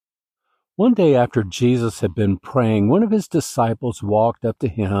One day after Jesus had been praying, one of his disciples walked up to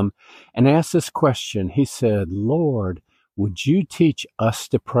him and asked this question. He said, "Lord, would you teach us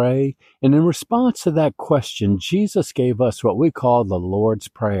to pray?" And in response to that question, Jesus gave us what we call the Lord's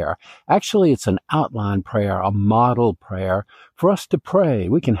Prayer. Actually, it's an outline prayer, a model prayer for us to pray.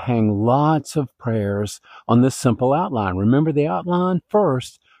 We can hang lots of prayers on this simple outline. Remember the outline?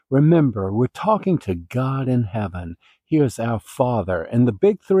 First, remember, we're talking to God in heaven. He is our Father. And the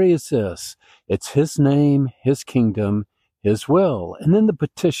big three is this. It's His name, His kingdom, His will. And then the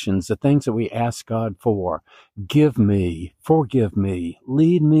petitions, the things that we ask God for. Give me, forgive me,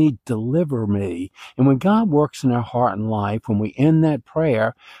 lead me, deliver me. And when God works in our heart and life, when we end that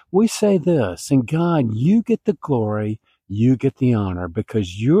prayer, we say this, and God, you get the glory, you get the honor,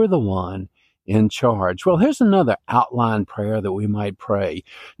 because you're the one in charge. Well, here's another outline prayer that we might pray.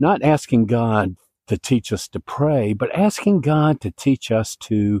 Not asking God to teach us to pray, but asking God to teach us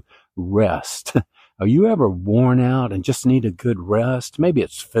to rest. Are you ever worn out and just need a good rest? Maybe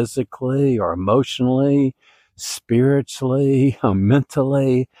it's physically or emotionally, spiritually, or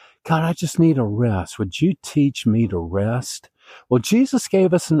mentally. God, I just need a rest. Would you teach me to rest? Well, Jesus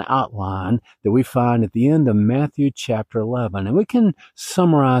gave us an outline that we find at the end of Matthew chapter 11, and we can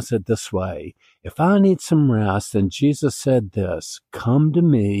summarize it this way. If I need some rest, then Jesus said this, "Come to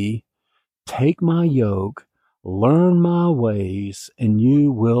me, take my yoke, learn my ways, and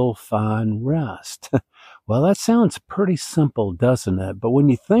you will find rest." Well, that sounds pretty simple, doesn't it? But when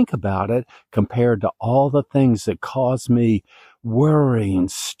you think about it, compared to all the things that cause me worry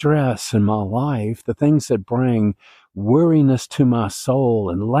and stress in my life, the things that bring weariness to my soul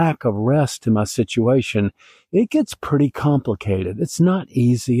and lack of rest to my situation, it gets pretty complicated. It's not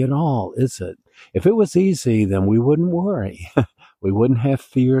easy at all, is it? If it was easy, then we wouldn't worry. We wouldn't have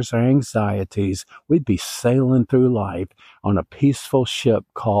fears or anxieties. We'd be sailing through life on a peaceful ship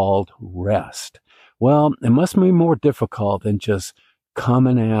called rest. Well, it must be more difficult than just come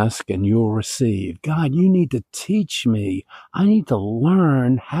and ask and you'll receive. God, you need to teach me. I need to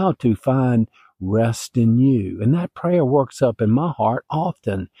learn how to find rest in you. And that prayer works up in my heart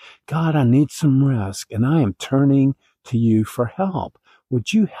often. God, I need some rest, and I am turning to you for help.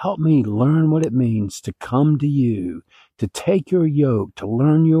 Would you help me learn what it means to come to you, to take your yoke, to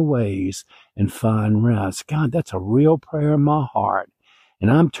learn your ways and find rest? God, that's a real prayer in my heart, and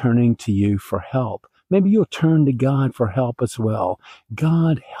I'm turning to you for help. Maybe you'll turn to God for help as well.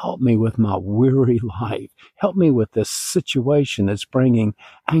 God, help me with my weary life. Help me with this situation that's bringing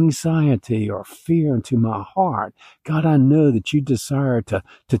anxiety or fear into my heart. God, I know that you desire to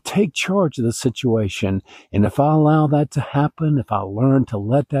take charge of the situation. And if I allow that to happen, if I learn to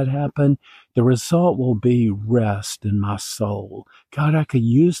let that happen, the result will be rest in my soul. God, I could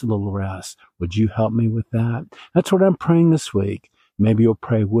use a little rest. Would you help me with that? That's what I'm praying this week. Maybe you'll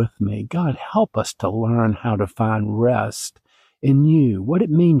pray with me. God, help us to learn how to find rest in you, what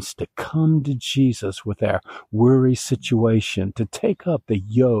it means to come to Jesus with our weary situation, to take up the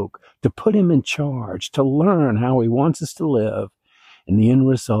yoke, to put him in charge, to learn how he wants us to live, and the end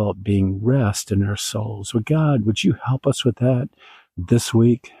result being rest in our souls. Well, God, would you help us with that this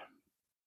week?